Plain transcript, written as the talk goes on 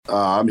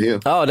I'm here.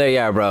 Oh, there you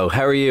are, bro.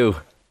 How are you?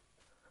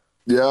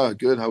 Yeah,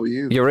 good. How are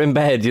you? You're in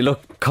bed. You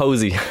look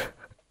cozy.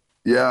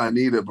 Yeah, I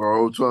need it,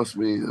 bro. Trust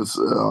me, there's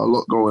a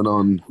lot going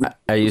on.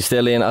 Are you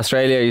still in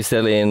Australia? Are you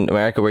still in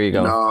America? Where are you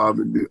No,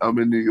 going? I'm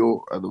in New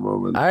York at the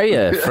moment. Are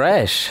you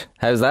fresh?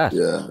 How's that?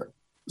 Yeah.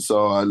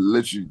 So I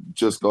literally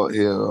just got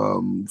here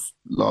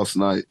last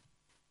night.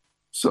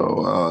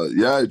 So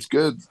yeah, it's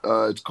good.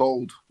 It's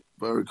cold,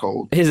 very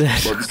cold, Is it?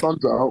 but the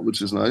sun's out,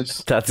 which is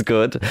nice. That's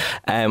good.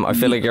 I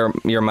feel like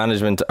your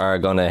management are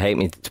gonna hate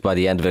me by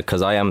the end of it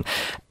because I am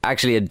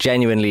actually a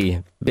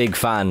genuinely big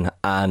fan,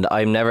 and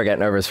I never get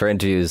nervous for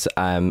interviews.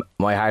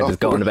 My heart is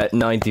going about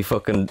 90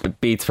 fucking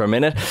beats per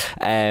minute.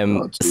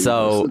 Oh,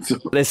 So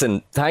Jesus.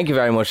 listen, thank you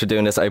very much for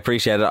doing this. I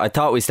appreciate it. I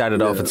thought we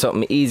started off Yeah. with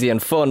something easy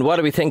and fun. What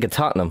do we think of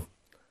Tottenham?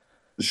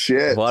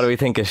 Shit. What do we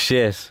think of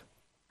shit?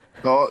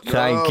 Thank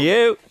Tottenham.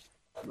 you.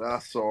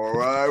 That's all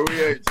right.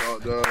 We ain't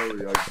Tottenham.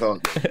 We ain't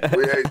Tottenham.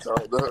 We ain't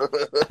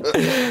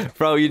Tottenham.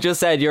 Bro, you just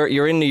said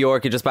you're in New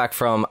York. You're just back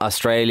from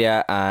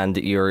Australia, and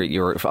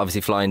you're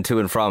obviously flying to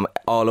and from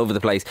all over the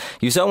place.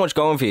 You've so much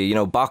going for you. You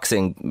know,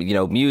 boxing. You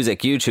know,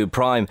 music, YouTube,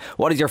 Prime.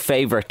 What is your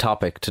favorite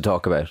topic to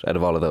talk about out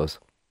of all of those?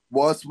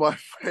 What's my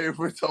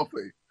favorite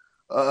topic?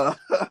 Uh,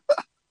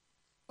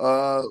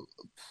 uh,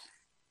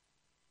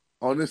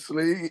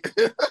 honestly,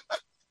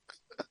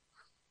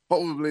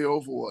 probably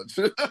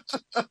Overwatch.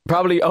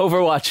 Probably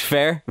Overwatch.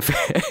 Fair.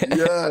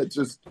 Yeah,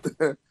 just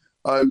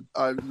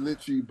I've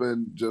literally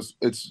been just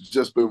it's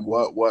just been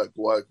work, work,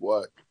 work,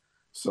 work.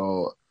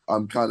 So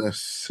I'm kind of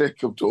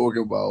sick of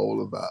talking about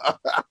all of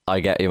that. I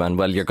get you, man.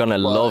 Well, you're gonna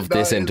But love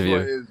this that is what interview.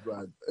 it is,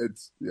 man.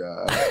 It's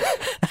yeah.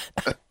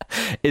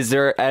 Is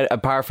there,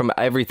 apart from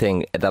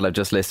everything that I've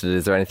just listed,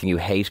 is there anything you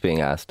hate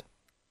being asked?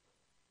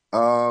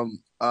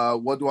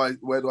 What do I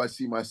where do I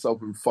see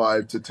myself in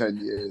 5 to 10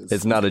 years?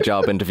 It's not a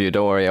job interview.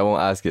 Don't worry, I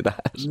won't ask you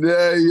that.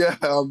 Yeah, yeah,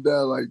 I'm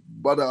there like,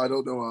 but I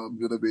don't know where I'm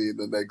gonna be in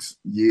the next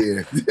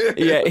year.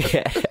 Yeah,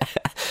 yeah.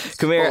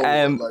 Come here.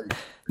 So, like,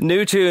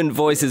 New tune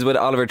Voices with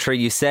Oliver Tree.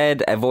 You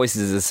said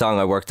Voices is a song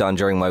I worked on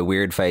during my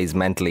weird phase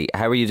mentally.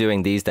 How are you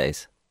doing these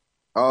days?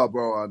 oh,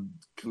 bro, I'm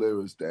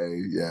clear as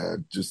day. Yeah,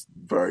 just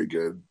very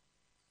good,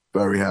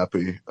 very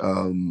happy.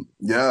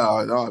 Yeah,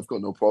 I know I've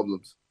got no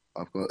problems.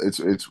 I've got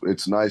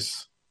it's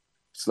nice.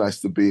 It's nice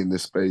to be in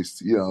this space.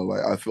 You know,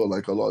 like I feel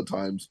like a lot of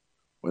times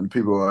when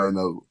people are in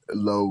a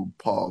low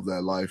part of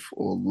their life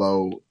or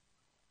low,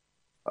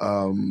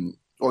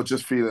 or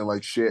just feeling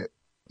like shit,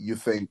 you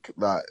think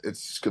that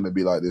it's just going to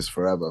be like this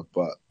forever.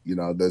 But, you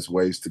know, there's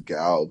ways to get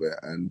out of it.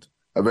 And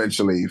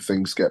eventually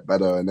things get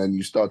better. And then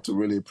you start to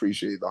really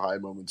appreciate the high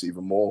moments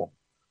even more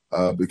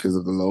because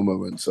of the low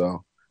moments.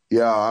 So,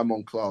 yeah, I'm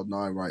on cloud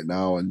nine right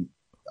now. And,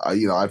 I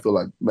feel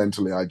like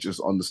mentally I just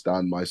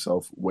understand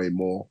myself way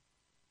more.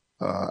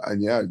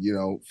 And yeah,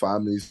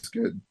 family's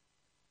good.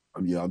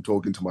 I'm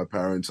talking to my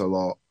parents a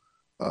lot,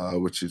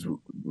 which is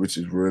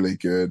really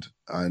good.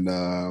 And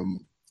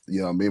me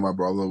and my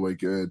brother were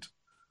good.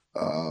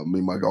 Me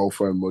and my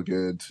girlfriend were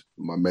good.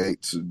 My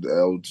mates,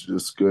 they're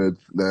just good.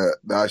 They're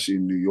actually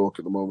in New York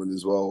at the moment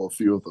as well. A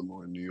few of them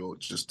are in New York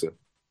just to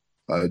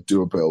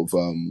do a bit of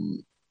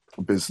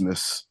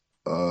business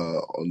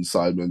on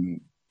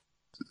Sidemen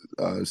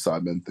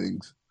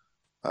things.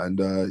 And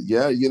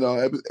yeah,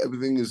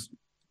 everything is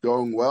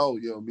going well.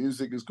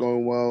 Music is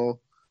going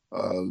well.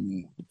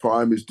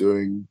 Prime is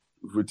doing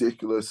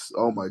ridiculous.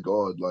 Oh my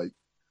God, like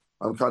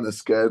I'm kind of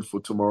scared for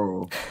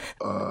tomorrow.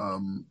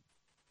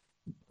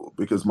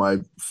 Because my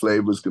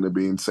flavor is going to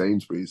be in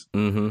Sainsbury's.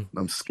 Hmm.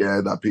 I'm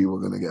scared that people are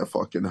going to get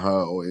fucking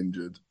hurt or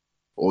injured,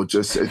 or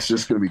just it's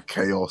just going to be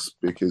chaos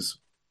because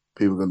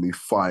people are going to be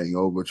fighting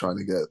over trying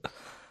to get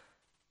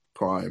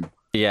Prime.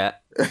 Yeah,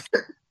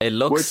 it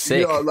looks Which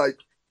sick. like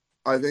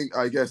I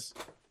guess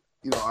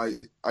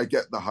I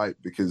get the hype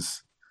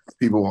because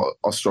people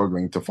are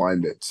struggling to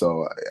find it,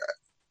 so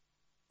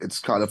it's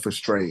kind of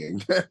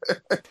frustrating.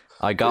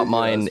 I got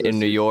mine So in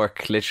New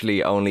York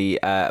literally only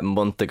a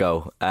month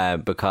ago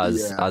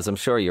because, yeah, as I'm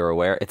sure you're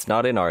aware, it's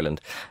not in Ireland.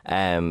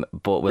 But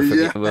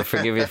yeah. we'll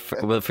forgive you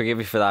we'll forgive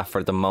you for that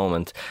for the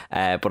moment.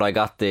 But I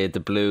got the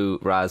blue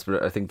raspberry,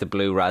 I think the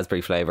blue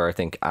raspberry flavor, I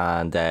think,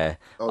 and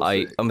Oh,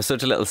 sick. I'm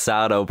such a little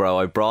sado, bro.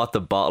 I brought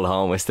the bottle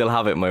home. I still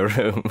have it in my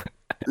room.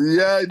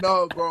 Yeah,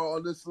 no, bro.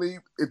 Honestly,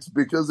 it's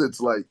because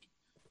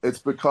it's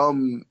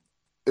become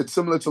it's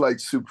similar to like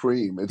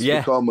Supreme. It's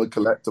Yeah, become a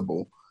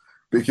collectible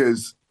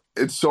because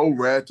it's so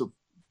rare to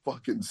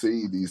fucking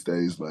see these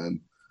days,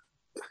 man.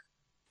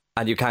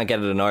 and you can't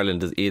get it in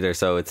Ireland either,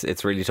 so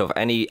it's really tough.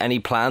 Any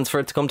plans for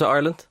it to come to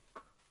Ireland?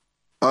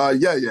 Yeah,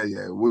 yeah,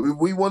 yeah.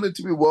 We want it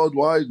to be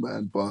worldwide,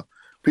 man, but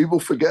people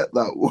forget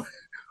that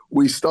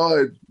we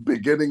started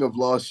beginning of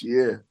last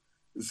year.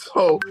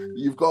 So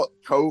you've got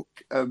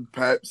Coke and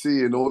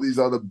Pepsi and all these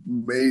other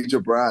major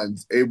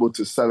brands able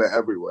to sell it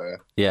everywhere,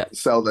 Yeah.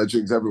 sell their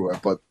drinks everywhere,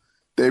 but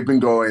they've been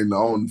going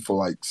on for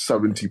like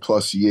 70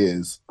 plus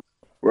years.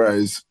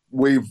 Whereas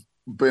we've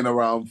been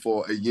around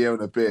for a year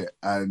and a bit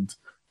and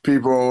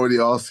people are already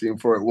asking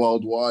for it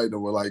worldwide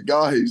and we're like,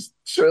 guys,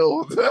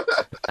 chill.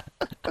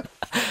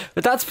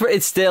 But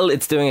it's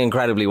doing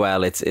incredibly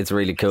well. It's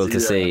really cool to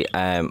see.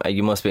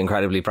 You must be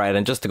incredibly proud.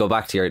 And just to go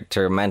back to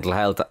your mental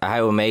health,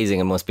 how amazing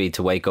it must be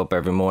to wake up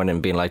every morning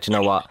and being like, you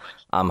know what,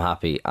 I'm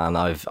happy and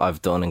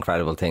I've done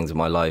incredible things in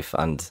my life.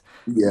 And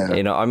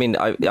you know, I mean,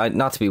 I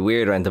not to be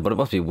weird or anything, but it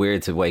must be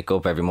weird to wake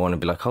up every morning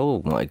and be like,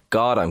 oh my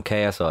God, I'm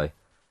KSI.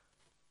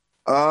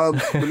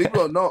 Believe it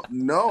or not,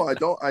 no, I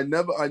don't. I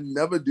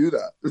never do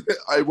that.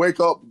 I wake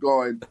up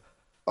going,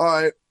 all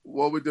right,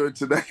 what we're doing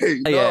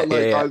today.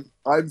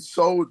 I'm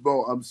so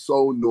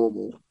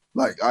normal.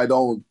 Like I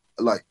don't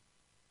like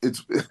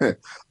it's.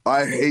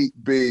 I hate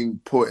being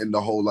put in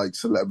the whole like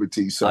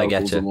celebrity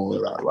circles and all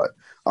of that. Like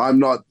I'm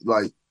not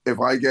like if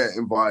I get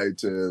invited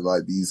to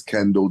like these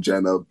Kendall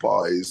Jenner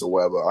parties or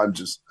whatever,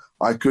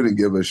 I couldn't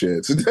give a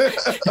shit.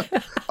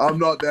 I'm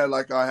not there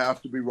like I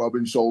have to be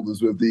rubbing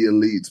shoulders with the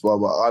elites, blah,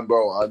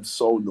 blah. I'm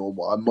so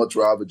normal. I'd much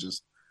rather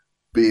just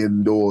be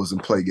indoors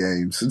and play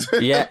games.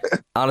 Yeah,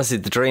 honestly,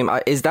 the dream.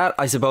 Is that,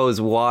 I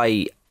suppose,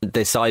 why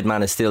the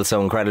Sidemen is still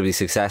so incredibly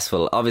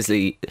successful?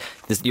 Obviously,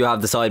 you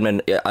have the Sidemen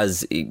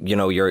as, you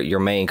know, your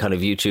main kind of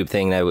YouTube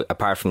thing now,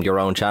 apart from your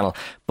own channel.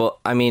 But,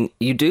 I mean,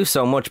 you do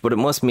so much, but it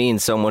must mean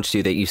so much to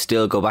you that you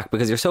still go back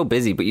because you're so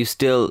busy, but you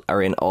still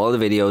are in all the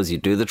videos, you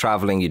do the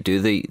travelling, you do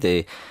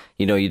the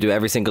you know, you do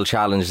every single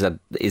challenge that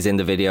is in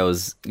the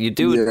videos. You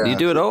do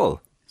it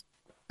all.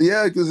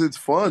 Yeah, because it's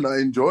fun. I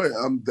enjoy it.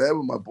 I'm there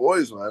with my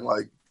boys, man.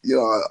 Like, you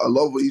know, I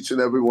love each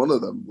and every one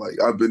of them.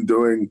 Like, I've been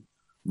doing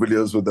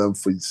videos with them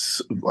for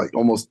like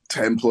almost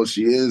 10 plus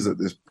years at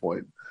this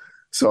point.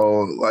 So,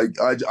 like,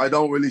 I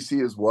don't really see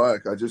it as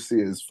work. I just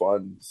see it as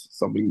fun,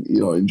 something, you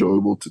know,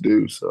 enjoyable to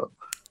do. So,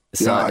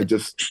 I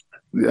just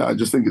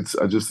think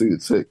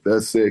it's sick.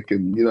 They're sick,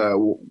 and you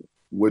know,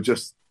 we're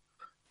just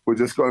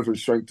going from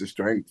strength to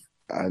strength,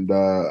 and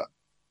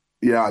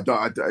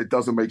it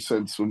doesn't make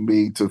sense for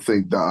me to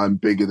think that I'm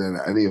bigger than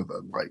any of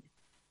them. Like,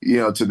 you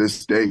know, to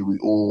this day, we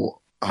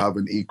all have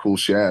an equal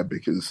share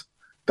because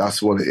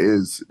that's what it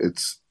is.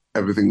 It's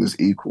everything is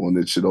equal, and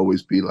it should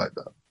always be like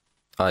that.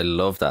 I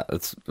love that.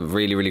 It's a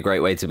really, really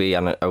great way to be,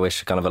 and I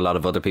wish kind of a lot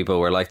of other people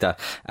were like that.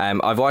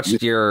 I've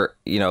watched your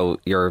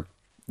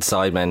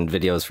Sidemen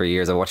videos for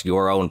years. I watched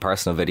your own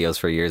personal videos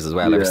for years as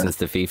well, ever since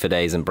the FIFA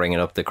days and bringing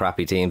up the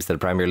crappy teams to the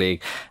Premier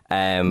League.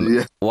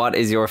 What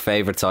is your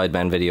favourite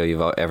Sidemen video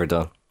you've ever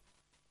done?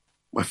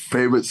 My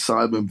favourite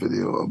Sidemen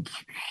video,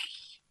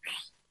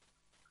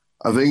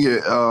 I think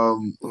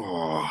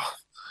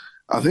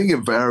it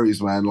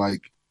varies, man.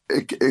 Like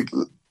it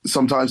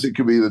sometimes it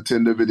could be the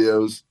Tinder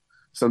videos,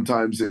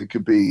 sometimes it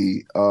could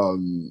be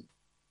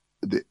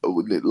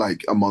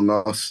like Among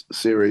Us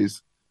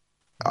series.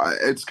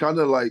 It's kind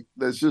of like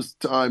there's just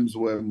times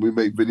when we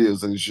make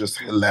videos and it's just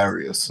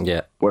hilarious.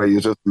 Yeah, where you're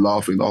just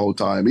laughing the whole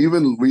time.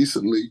 Even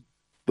recently,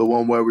 the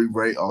one where we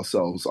rate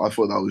ourselves, I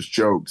thought that was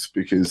jokes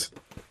because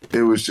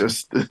it was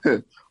just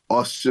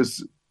us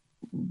just,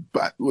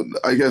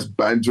 I guess,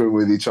 bantering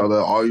with each other,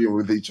 arguing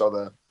with each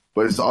other,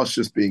 but it's us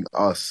just being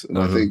us. And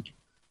I think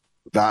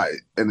that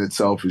in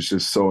itself is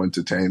just so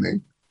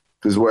entertaining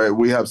because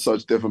we have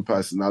such different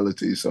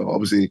personalities. So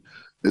obviously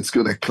it's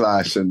going to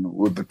clash, and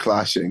with the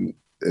clashing,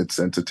 it's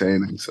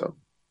entertaining. So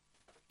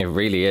it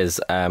really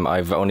is.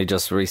 I've only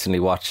just recently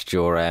watched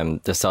your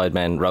the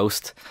Sidemen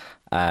roast.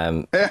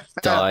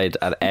 Died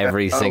at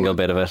every single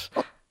bit of it.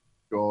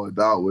 God,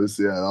 that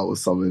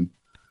was something.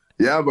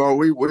 Yeah, bro,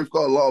 we've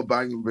got a lot of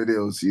banging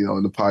videos, you know,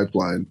 in the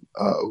pipeline.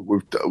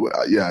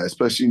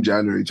 Especially in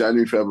January,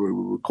 February,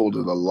 we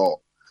recorded a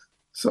lot.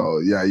 So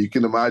yeah, you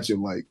can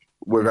imagine, like,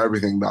 with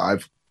everything that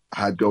I've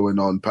had going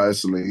on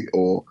personally,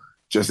 or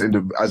just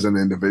as an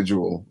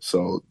individual.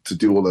 So to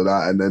do all of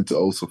that and then to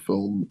also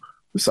film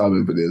the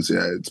Sidemen videos,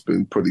 it's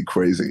been pretty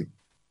crazy.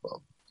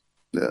 Well,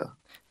 yeah.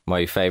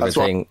 My favourite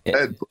thing.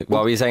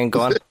 What were you saying? Go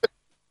on.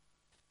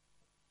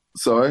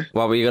 Sorry?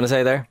 What were you going to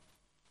say there?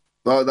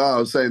 No, I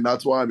was saying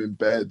that's why I'm in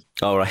bed.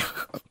 Oh, right.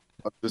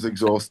 I'm just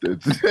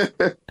exhausted.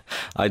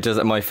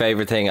 My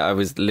favourite thing, I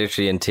was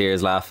literally in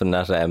tears laughing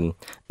at 7.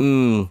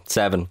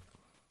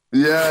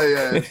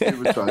 Yeah, he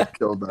was trying to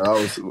kill that. That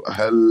was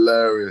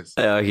hilarious.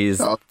 Oh,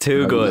 he's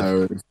too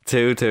good.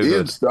 Too good.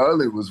 Ian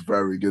Sterling was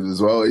very good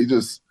as well.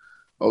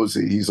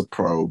 Obviously he's a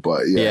pro,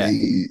 but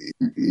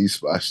he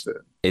smashed it.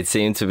 It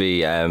seemed to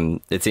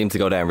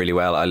go down really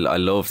well. I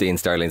love Ian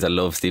Sterling's. I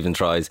love Stephen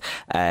Tries.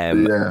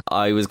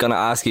 I was going to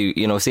ask you,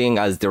 you know, seeing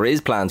as there is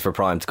plans for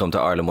Prime to come to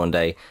Ireland one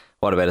day,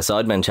 what about a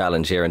Sidemen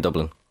challenge here in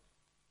Dublin?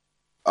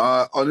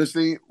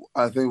 Honestly,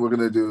 I think we're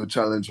going to do a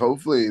challenge,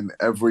 hopefully in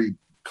every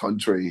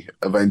country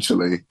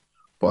eventually.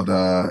 But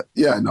I'm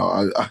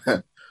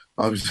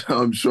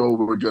sure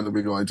we're going to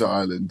be going to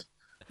Ireland.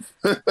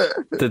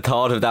 The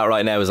thought of that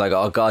right now is like,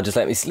 oh God, just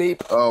let me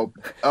sleep.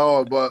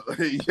 But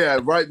yeah,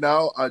 right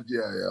now,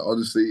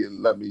 honestly,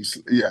 let me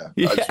sleep.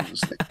 I just want to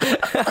sleep.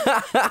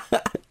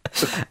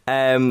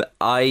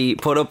 I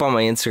put up on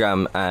my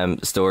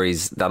Instagram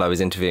stories that I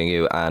was interviewing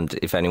you, and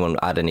if anyone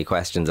had any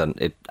questions, and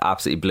it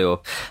absolutely blew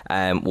up.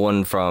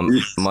 One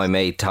from my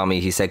mate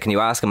Tommy. He said, can you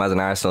ask him, as an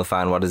Arsenal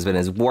fan, what has been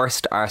his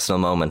worst Arsenal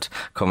moment?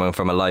 Coming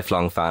from a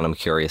lifelong fan, I'm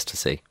curious to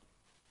see.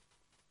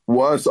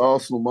 Worst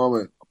Arsenal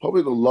moment,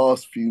 probably the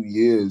last few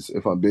years,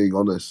 if I'm being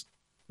honest.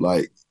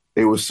 Like,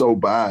 it was so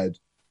bad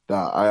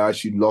that I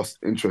actually lost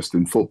interest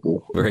in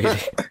football. Really?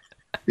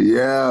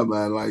 Yeah,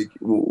 man. Like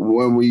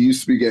when we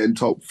used to be getting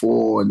top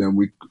four, and then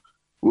we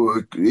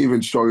were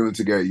even struggling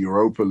to get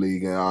Europa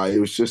League, and it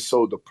was just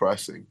so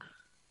depressing.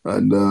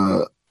 And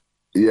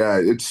yeah,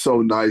 it's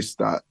so nice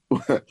that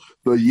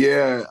the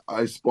year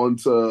I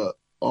sponsor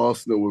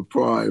Arsenal with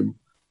Prime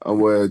and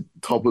we're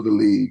top of the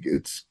league,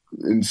 it's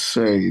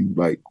insane.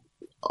 Like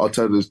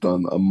Arteta's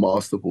done a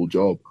masterful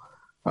job,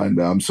 and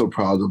I'm so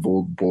proud of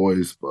all the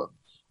boys. But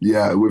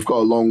yeah, we've got a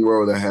long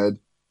road ahead.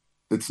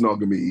 It's not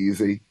going to be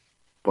easy,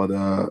 but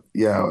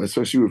yeah,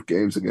 especially with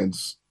games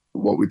against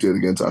what we did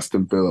against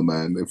Aston Villa,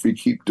 man. If we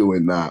keep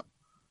doing that,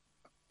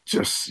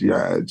 just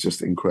yeah,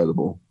 just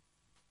incredible.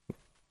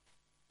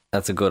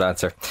 That's a good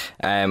answer.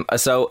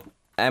 So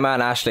Emma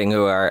and Aisling,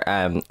 who are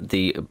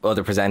the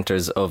other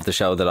presenters of the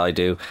show that I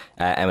do,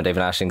 Emma,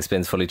 David and Aisling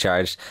Spins Fully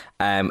Charged,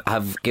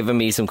 have given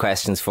me some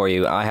questions for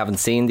you. I haven't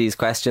seen these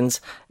questions.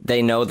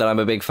 They know that I'm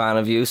a big fan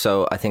of you,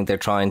 so I think they're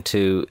trying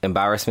to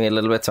embarrass me a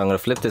little bit. So I'm going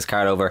to flip this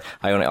card over.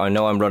 I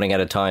know I'm running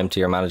out of time, to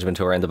your management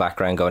who are in the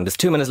background going, there's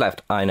 2 minutes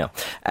left. I know.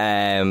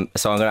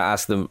 So I'm going to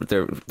ask them.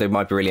 They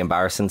might be really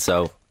embarrassing,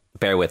 so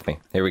bear with me.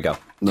 Here we go.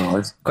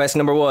 Nice. Question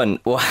number 1.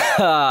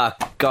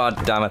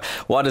 God damn it.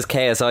 What does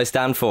KSI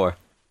stand for?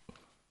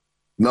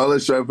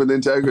 Knowledge, strength, and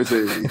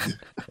integrity.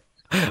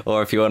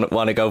 Or if you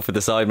want to go for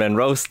the Sidemen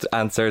roast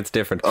answer, it's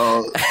different.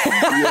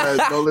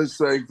 Yeah, knowledge,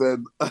 strength,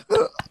 and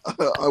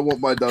I want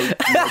my dad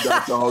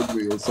to hug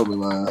me or something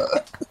like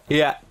that.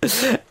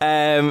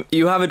 Yeah.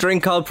 You have a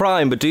drink called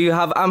Prime, but do you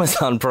have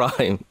Amazon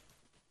Prime?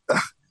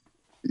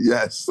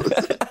 Yes.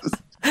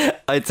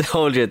 I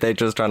told you they're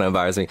just trying to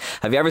embarrass me.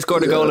 Have you ever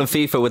scored a goal in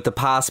FIFA with the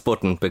pass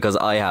button? Because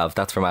I have.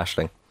 That's from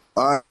Aisling.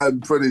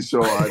 I'm pretty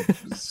sure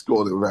I've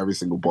scored it with every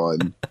single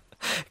button.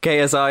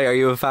 KSI, are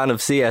you a fan of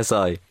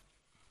CSI?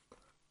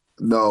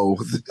 No.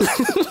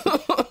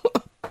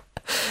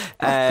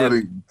 I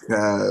couldn't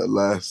care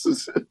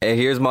less.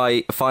 Here's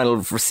my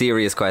final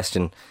serious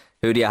question.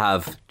 Who do you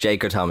have,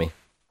 Jake or Tommy?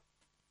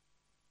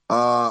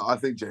 I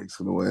think Jake's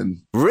going to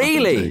win.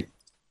 Really?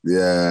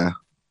 Yeah.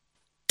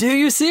 Do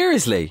you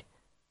seriously?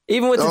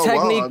 Even with the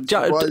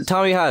technique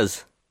Tommy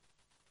has?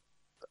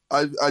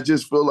 I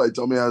just feel like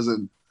Tommy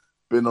hasn't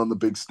been on the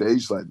big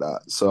stage like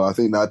that. So I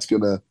think that's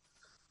going to,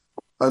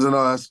 I don't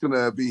know, that's going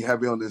to be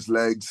heavy on his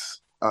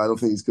legs. I don't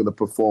think he's going to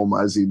perform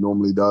as he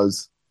normally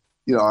does.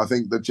 You know, I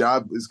think the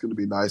jab is going to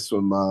be nice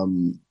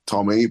from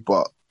Tommy,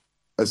 but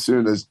as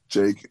soon as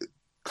Jake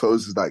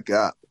closes that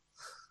gap,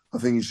 I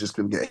think he's just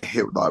going to get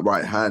hit with that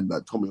right hand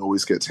that Tommy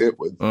always gets hit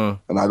with.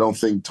 And I don't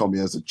think Tommy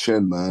has a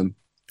chin, man.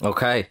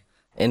 Okay,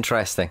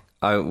 interesting.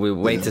 We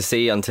wait to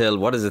see until,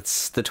 what is it,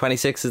 the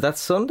 26th? Is that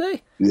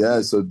Sunday?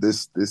 Yeah, so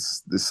this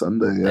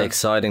Sunday, yeah.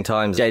 Exciting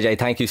times. JJ,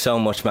 thank you so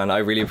much, man. I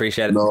really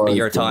appreciate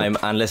your time.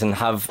 And listen,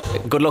 have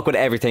good luck with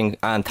everything,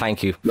 and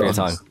thank you for your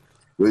time.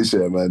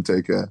 Appreciate it, man.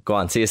 Take care. Go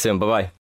on, see you soon. Bye-bye.